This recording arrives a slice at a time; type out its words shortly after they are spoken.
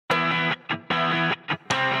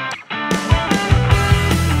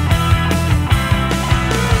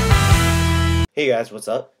Hey guys, what's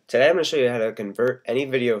up? Today I'm going to show you how to convert any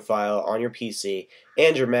video file on your PC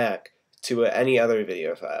and your Mac to any other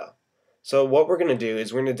video file. So what we're going to do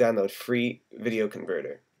is we're going to download free video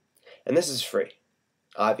converter. And this is free.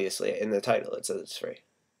 Obviously, in the title it says it's free.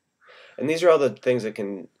 And these are all the things that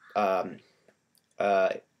can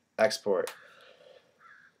export.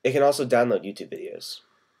 It can also download YouTube videos.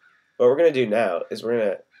 What we're going to do now is we're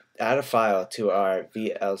going to add a file to our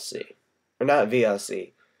VLC. Or not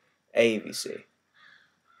VLC, AVC.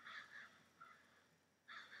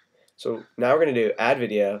 So now we're going to do add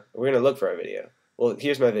video. We're going to look for our video. Well,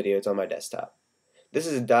 here's my video. It's on my desktop. This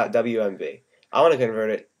is a .wmv. I want to convert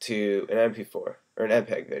it to an MP4 or an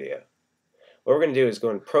MPEG video. What we're going to do is go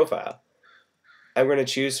in Profile, and we're going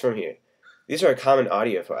to choose from here. These are common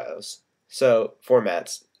audio files, so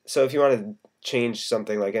formats. So if you want to change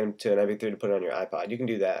something like into an MP3 to put it on your iPod, you can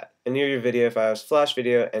do that. And here are your video files, Flash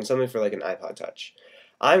video, and something for like an iPod Touch.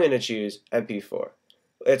 I'm going to choose MP4.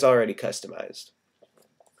 It's already customized.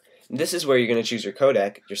 This is where you're going to choose your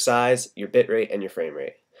codec, your size, your bitrate, and your frame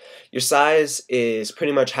rate. Your size is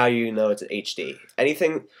pretty much how you know it's an HD.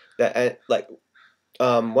 Anything that like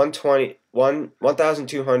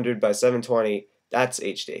 1200 by 720, that's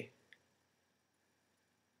HD.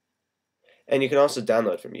 And you can also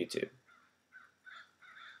download from YouTube.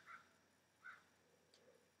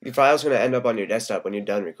 Your file is going to end up on your desktop when you're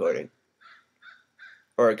done recording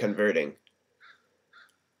or converting.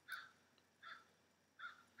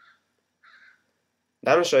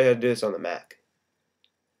 Now I'm going to show you how to do this on the Mac.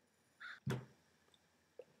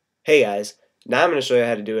 Hey guys, now I'm going to show you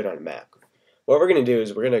how to do it on a Mac. What we're going to do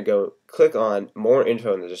is we're going to go click on more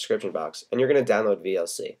info in the description box, and you're going to download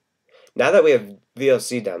VLC. Now that we have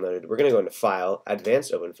VLC downloaded, we're going to go into File,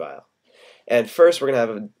 Advanced Open File. And first we're going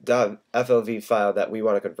to have a .flv file that we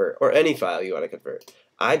want to convert, or any file you want to convert.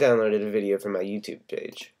 I downloaded a video from my YouTube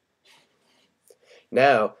page.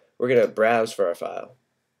 Now we're going to browse for our file.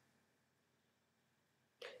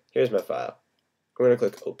 Here's my file. We're going to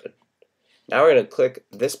click Open. Now we're going to click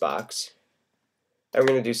this box, and we're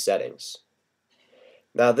going to do Settings.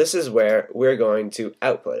 Now this is where we're going to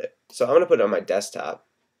output it. So I'm going to put it on my desktop,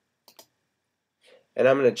 and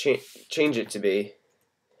I'm going to change it to be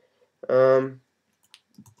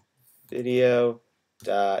video.mp4.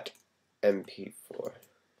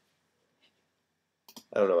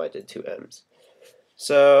 I don't know why I did two M's.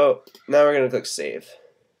 So now we're going to click Save.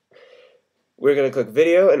 We're going to click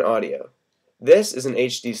Video and Audio. This is an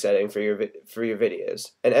HD setting for your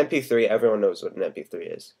videos. An MP3, everyone knows what an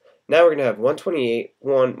MP3 is. Now we're going to have 128,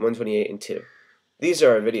 1, 128, and 2. These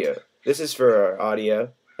are our video. This is for our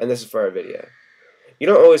audio, and this is for our video. You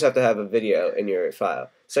don't always have to have a video in your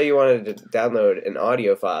file. Say you wanted to download an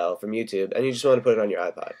audio file from YouTube, and you just want to put it on your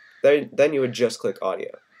iPod. Then you would just click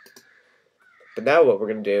Audio. But now what we're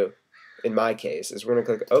going to do, in my case, is we're going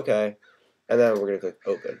to click OK, and then we're going to click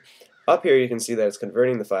Open. Up here you can see that it's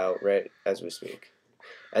converting the file right as we speak.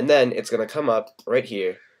 And then it's going to come up right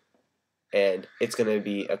here, and it's going to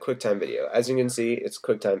be a QuickTime video. As you can see, it's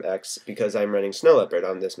QuickTime X because I'm running Snow Leopard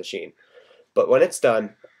on this machine. But when it's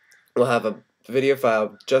done, we'll have a video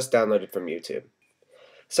file just downloaded from YouTube.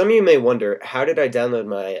 Some of you may wonder, how did I download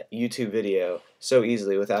my YouTube video so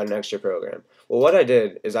easily without an extra program? Well, what I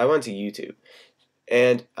did is I went to YouTube,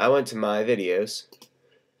 and I went to My Videos.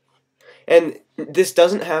 And this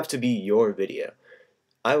doesn't have to be your video.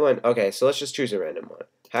 Okay, so let's just choose a random one.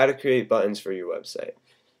 How to create buttons for your website.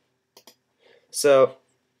 So,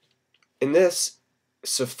 in this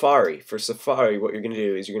Safari, what you're going to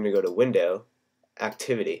do is you're going to go to Window,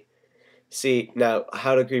 Activity. See, now,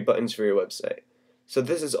 how to create buttons for your website. So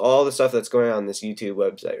this is all the stuff that's going on this YouTube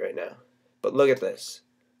website right now. But look at this.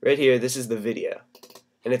 Right here, this is the video.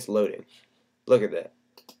 And it's loading. Look at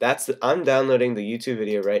that. I'm downloading the YouTube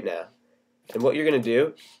video right now. And what you're going to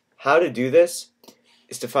do, how to do this,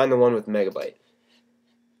 is to find the one with megabytes.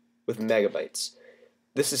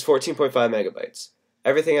 This is 14.5 megabytes.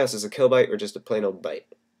 Everything else is a kilobyte or just a plain old byte.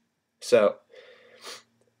 So,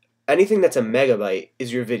 anything that's a megabyte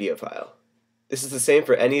is your video file. This is the same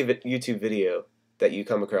for any YouTube video that you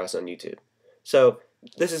come across on YouTube. So,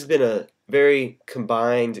 this has been a very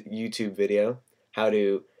combined YouTube video, how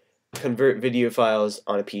to convert video files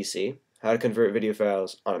on a PC, how to convert video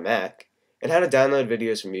files on a Mac, and how to download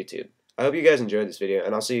videos from YouTube. I hope you guys enjoyed this video,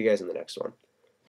 and I'll see you guys in the next one.